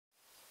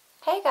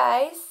Hey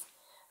guys!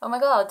 Oh my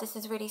god, this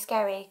is really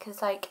scary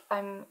because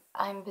I'm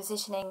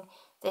positioning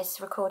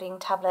this recording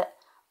tablet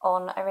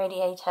on a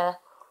radiator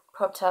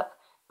propped up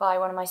by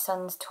one of my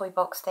son's toy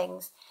box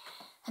things,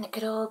 and it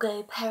could all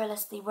go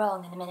perilously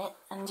wrong in a minute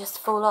and just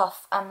fall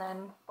off, and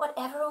then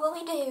whatever will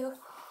we do?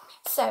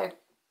 So,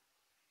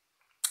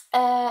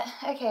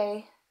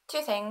 okay,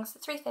 three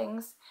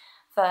things.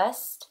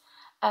 First,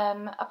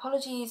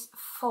 apologies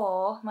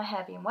for my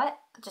hair being wet.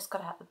 I just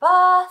got out of the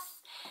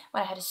bath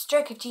when I had a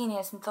stroke of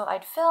genius and thought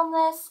I'd film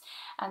this,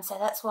 and so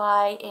that's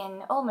why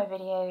in all my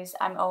videos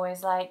I'm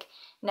always like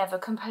never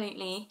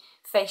completely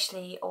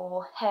facially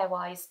or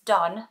hair-wise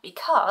done,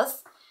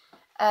 because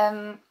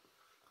I'm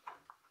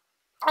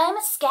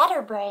a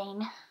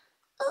scatterbrain.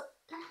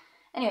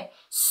 Anyway,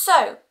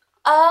 so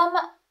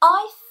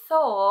I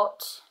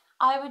thought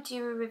I would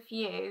do a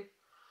review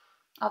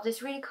of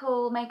this really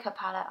cool makeup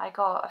palette I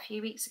got a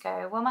few weeks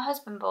ago. Well, my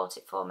husband bought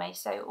it for me,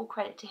 so all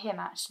credit to him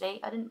actually.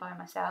 I didn't buy it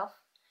myself.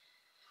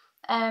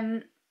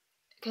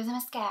 Because I'm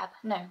a scab.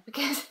 No,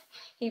 because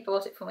he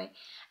bought it for me.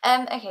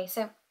 Okay,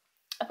 so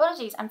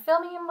apologies. I'm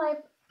filming in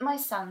my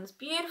son's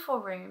beautiful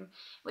room,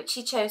 which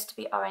he chose to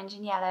be orange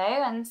and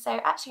yellow, and so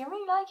actually I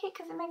really like it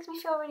because it makes me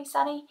feel really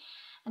sunny.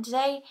 And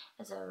today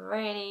is a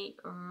really,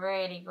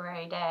 really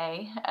grey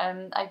day.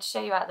 I'd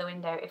show you out the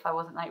window if I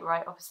wasn't like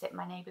right opposite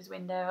my neighbour's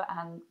window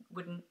and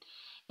wouldn't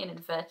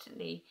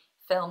inadvertently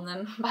film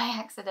them by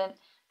accident.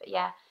 But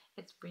yeah,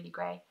 it's really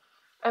grey.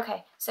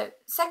 Okay, so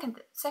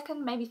second,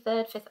 maybe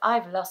third, fifth,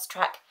 I've lost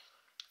track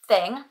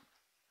thing.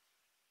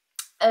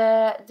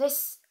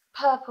 This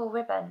purple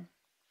ribbon.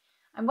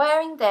 I'm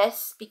wearing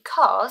this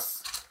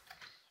because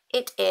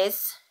it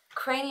is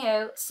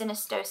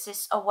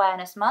Craniocynostosis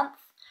Awareness Month.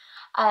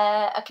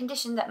 A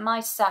condition that my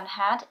son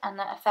had and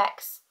that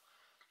affects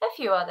a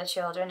few other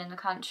children in the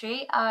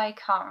country. I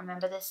can't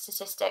remember the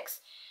statistics,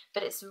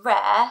 but it's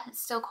rare.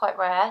 It's still quite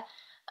rare,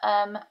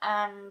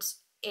 and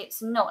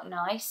it's not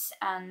nice,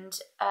 and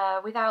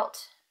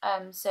without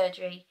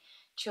surgery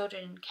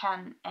children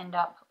can end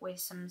up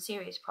with some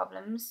serious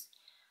problems,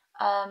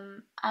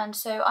 and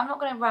so I'm not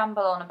going to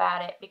ramble on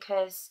about it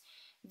because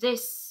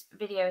this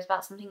video is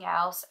about something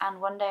else,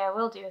 and one day I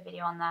will do a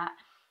video on that.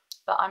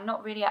 But I'm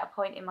not really at a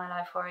point in my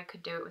life where I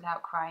could do it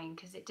without crying,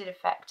 because it did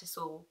affect us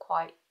all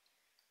quite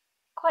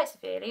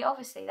severely.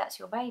 Obviously, that's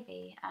your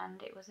baby,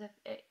 and it was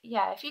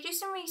yeah. If you do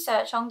some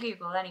research on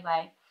Google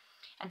anyway,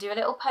 and do a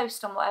little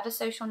post on whatever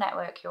social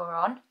network you're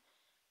on,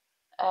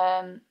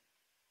 then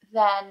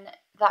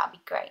that'd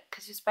be great,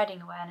 because you're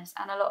spreading awareness,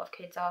 and a lot of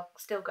kids are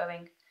still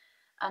going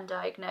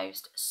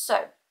undiagnosed.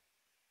 So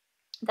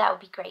that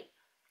would be great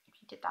if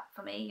you did that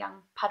for me,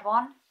 young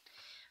Padawan.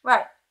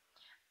 Right.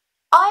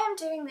 I am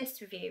doing this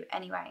review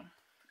anyway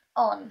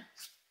on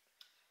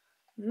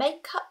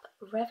Makeup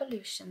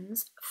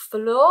Revolution's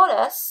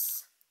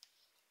Flawless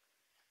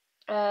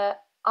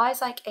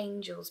Eyes Like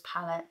Angels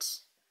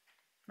palette,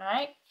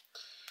 right?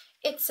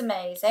 It's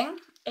amazing.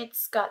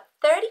 It's got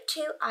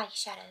 32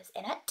 eyeshadows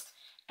in it,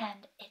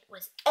 and it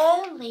was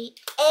only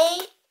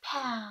 £8.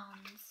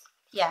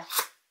 Yeah,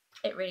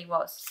 it really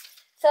was.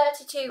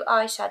 32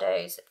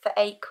 eyeshadows for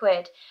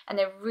 £8, and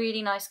they're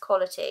really nice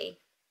quality.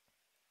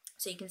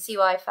 So you can see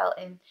why I felt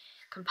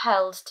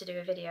compelled to do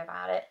a video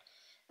about it.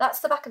 That's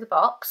the back of the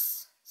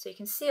box, so you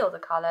can see all the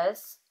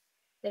colours.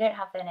 They don't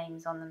have their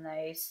names on them,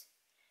 those.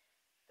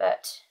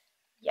 But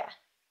yeah,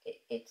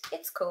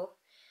 it's cool.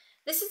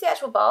 This is the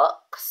actual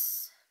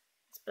box.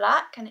 It's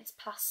black and it's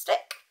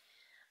plastic.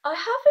 I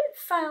haven't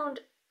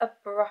found a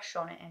brush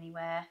on it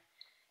anywhere.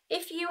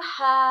 If you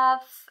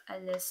have,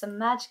 and there's some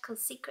magical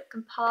secret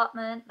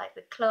compartment, like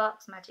the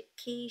Clark's Magic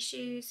Key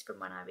shoes from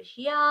when I was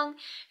young,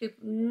 who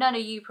none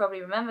of you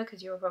probably remember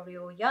because you're probably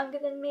all younger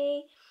than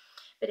me.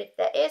 But if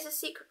there is a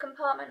secret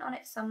compartment on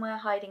it somewhere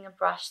hiding a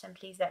brush, then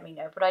please let me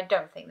know, but I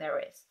don't think there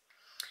is.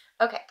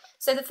 Okay,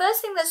 so the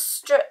first thing that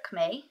struck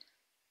me,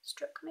 it's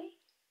definitely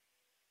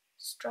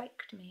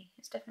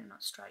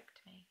not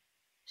striked me,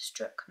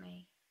 struck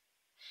me.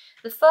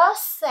 The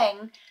first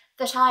thing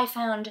that I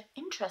found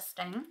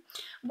interesting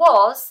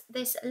was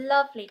this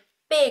lovely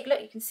big,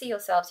 look, you can see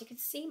yourselves, you can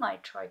see my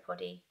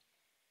tripody,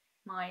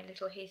 my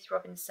little Heath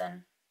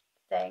Robinson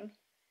thing.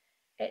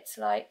 It's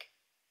like,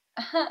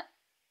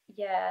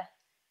 yeah,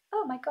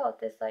 oh my god,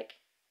 there's like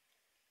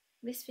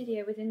this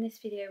video within this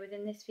video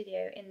within this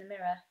video in the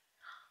mirror.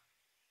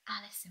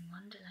 Alice in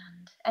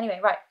Wonderland. Anyway,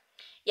 right,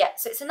 yeah,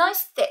 so it's a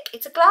nice thick,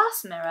 it's a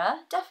glass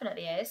mirror,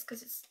 definitely is,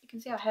 because it's, you can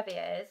see how heavy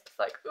it is. It's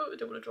like, oh, I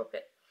don't want to drop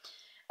it.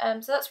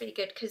 So that's really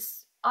good,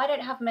 because I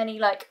don't have many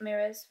like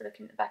mirrors for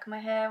looking at the back of my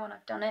hair when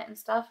I've done it and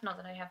stuff. Not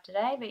that I have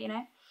today, but you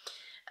know.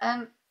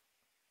 And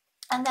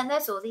then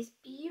there's all these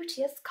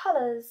beauteous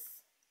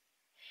colours.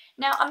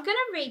 Now I'm going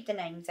to read the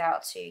names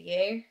out to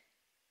you,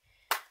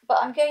 but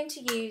I'm going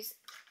to use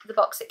the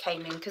box it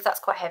came in because that's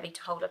quite heavy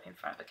to hold up in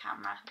front of a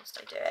camera whilst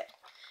I do it,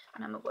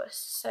 and I'm a wuss.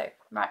 So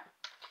right,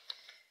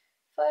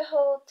 if I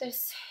hold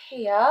this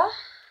here,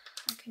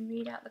 I can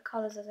read out the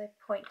colours as I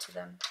point to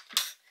them.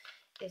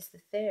 Is the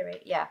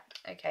theory. Yeah,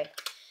 okay.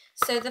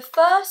 So the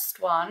first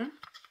one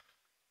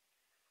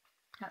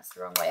That's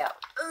the wrong way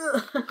up.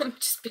 I'm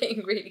just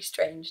being really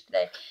strange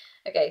today.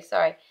 Okay,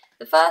 sorry.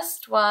 The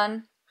first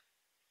one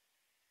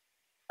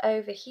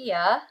over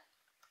here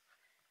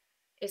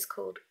is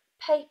called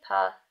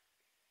Paper,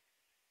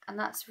 and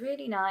that's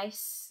really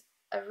nice.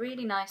 A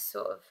really nice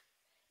sort of,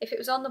 if it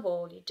was on the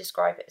wall, you'd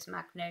describe it as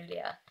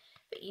magnolia,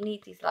 but you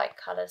need these light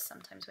colours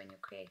sometimes when you're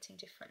creating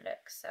different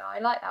looks. So I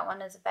like that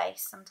one as a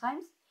base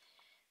sometimes.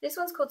 This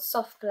one's called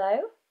Soft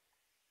Glow.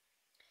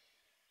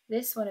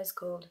 This one is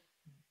called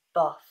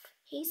Buff.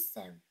 He's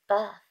so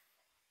buff.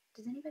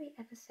 Does anybody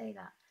ever say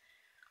that?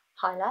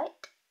 Highlight.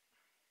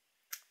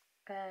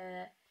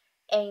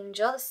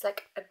 Angel. This is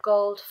like a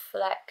gold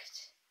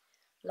flecked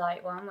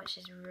light one, which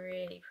is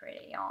really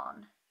pretty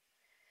on.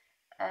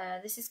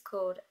 This is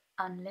called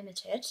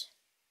Unlimited.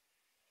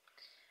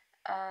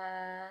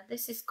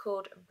 This is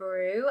called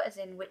Brew, as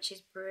in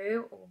witch's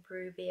brew or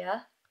brew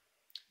beer.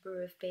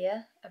 Brew of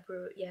beer. A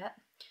brew, yeah.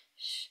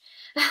 Shh.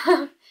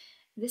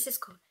 This is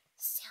called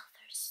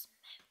Silver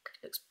Smoke.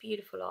 Looks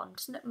beautiful on.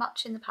 Doesn't look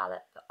much in the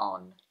palette, but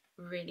on,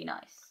 really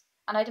nice.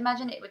 And I'd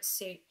imagine it would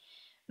suit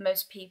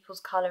most people's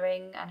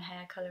colouring and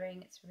hair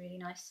colouring. It's really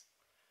nice.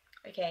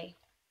 Okay,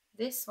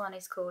 this one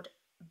is called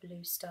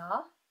Blue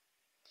Star.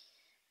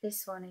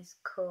 This one is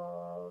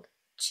called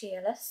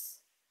Cheerless.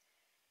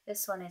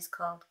 This one is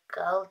called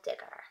Gold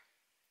Digger.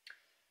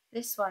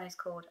 This one is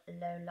called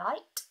Low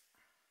Light.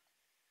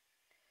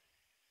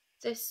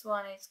 This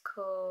one is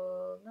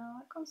called, no,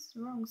 I got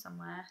wrong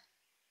somewhere.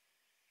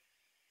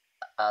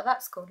 Oh,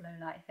 that's called Low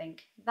Light, I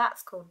think.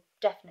 That's called,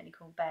 definitely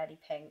called Barely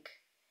Pink.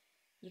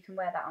 You can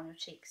wear that on your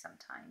cheeks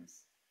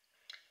sometimes.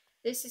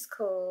 This is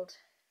called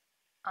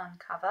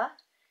Uncover.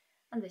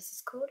 And this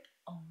is called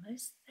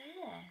Almost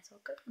There. So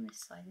I'll go from this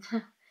side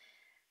now.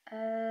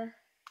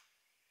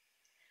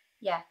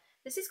 Yeah,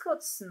 this is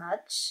called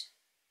Smudge.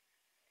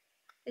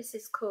 This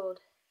is called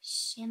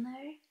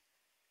Shimmer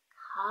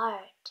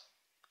Heart.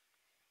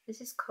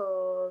 This is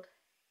called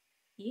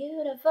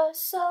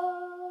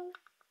Universal.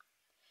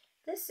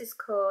 This is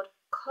called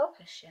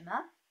Copper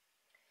Shimmer.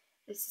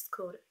 This is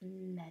called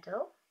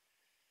Metal.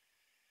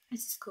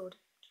 This is called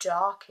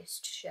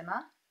Darkest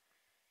Shimmer.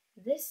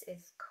 This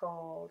is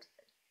called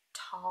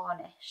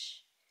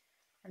Tarnish.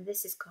 And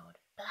this is called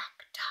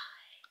Black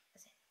Tie,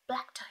 as in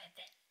Black Tie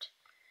Event.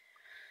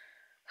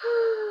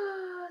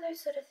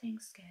 Those sort of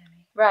things scare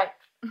me. Right.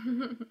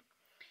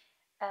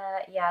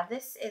 Yeah,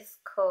 this is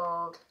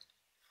called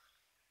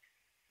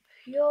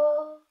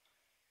Pure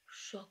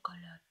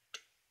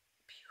Chocolate.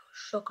 Pure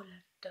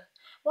Chocolate.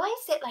 Why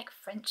is it like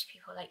French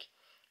people, like,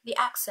 the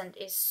accent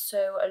is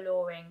so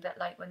alluring that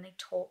like when they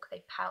talk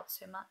they pout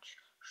so much.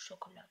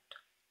 Chocolate.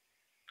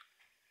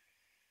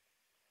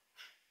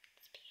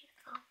 It's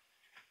beautiful.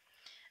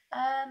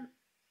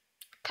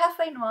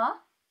 Cafe Noir.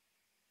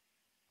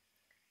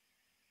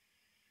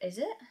 Is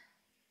it?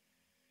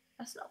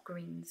 That's not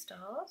Green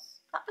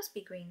Stars. That must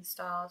be Green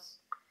Stars.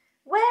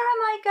 Where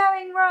am I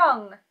going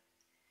wrong?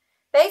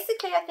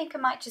 Basically, I think I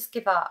might just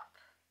give up.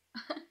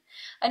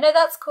 I know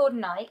that's called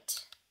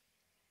Night.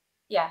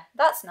 Yeah,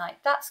 that's Night.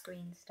 That's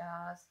Green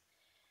Stars.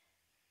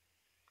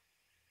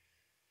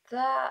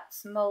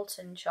 That's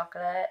Molten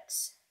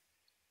Chocolate.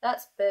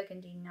 That's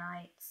Burgundy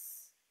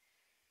Nights.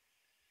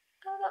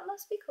 Oh, that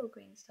must be called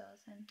Green Stars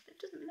then. It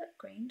doesn't look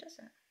green, does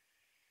it?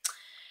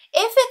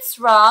 If it's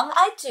wrong,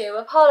 I do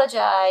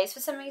apologise. For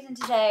some reason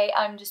today,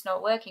 I'm just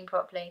not working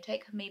properly.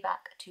 Take me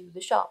back to the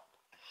shop.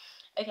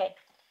 Okay,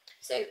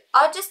 so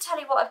I'll just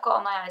tell you what I've got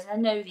on my eyes. And I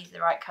know these are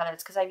the right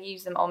colours because I've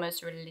used them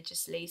almost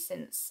religiously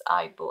since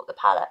I bought the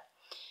palette.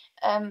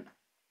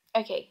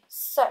 Okay,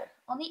 so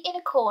on the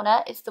inner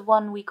corner is the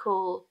one we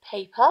call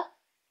Paper.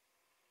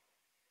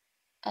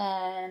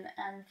 And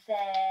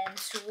then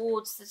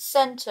towards the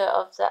centre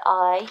of the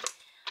eye,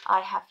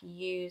 I have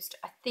used,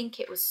 I think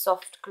it was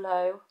Soft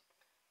Glow.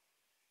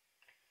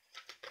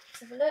 Let's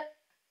have a look.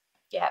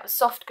 Yeah, it was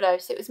Soft Glow,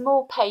 so it was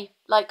more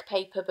like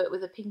paper but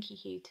with a pinky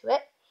hue to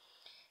it.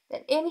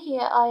 Then in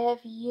here I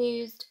have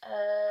used,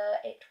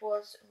 it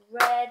was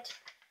Red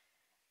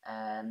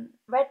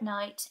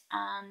Night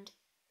and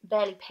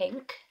Barely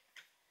Pink.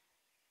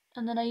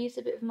 And then I used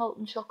a bit of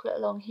Molten Chocolate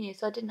along here,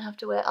 so I didn't have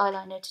to wear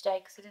eyeliner today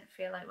because I didn't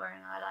feel like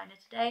wearing eyeliner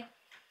today.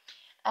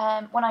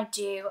 When I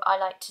do, I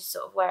like to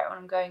sort of wear it when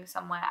I'm going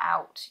somewhere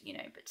out, you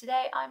know, but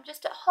today I'm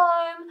just at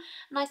home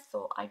and I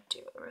thought I'd do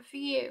a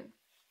review.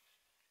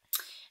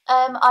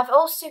 I've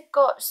also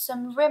got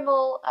some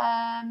Rimmel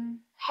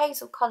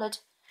hazel coloured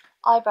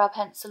eyebrow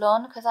pencil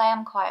on because I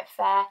am quite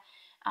fair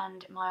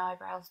and my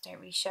eyebrows don't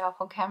really show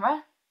up on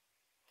camera,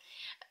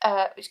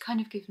 which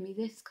kind of gives me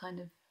this kind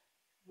of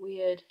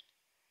weird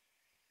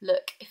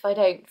look if I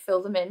don't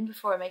fill them in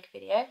before I make a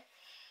video.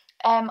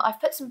 I've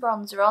put some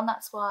bronzer on,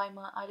 that's why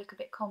I look a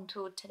bit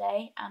contoured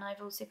today, and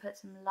I've also put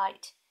some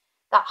light,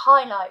 that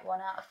highlight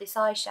one out of this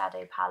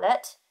eyeshadow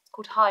palette, it's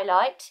called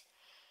Highlight,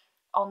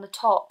 on the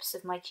tops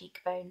of my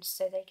cheekbones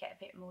so they get a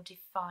bit more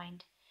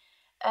defined.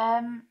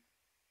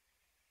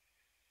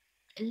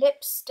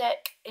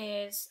 Lipstick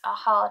is a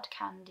hard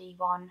candy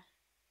one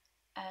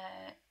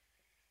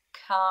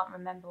can't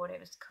remember what it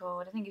was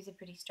called. I think it's a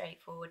pretty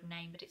straightforward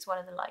name, but it's one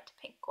of the light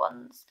pink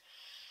ones.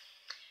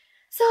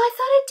 So I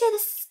thought I'd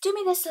do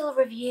me this little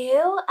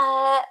review.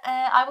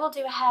 I will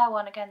do a hair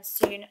one again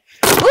soon.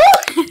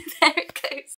 Ooh, there it goes.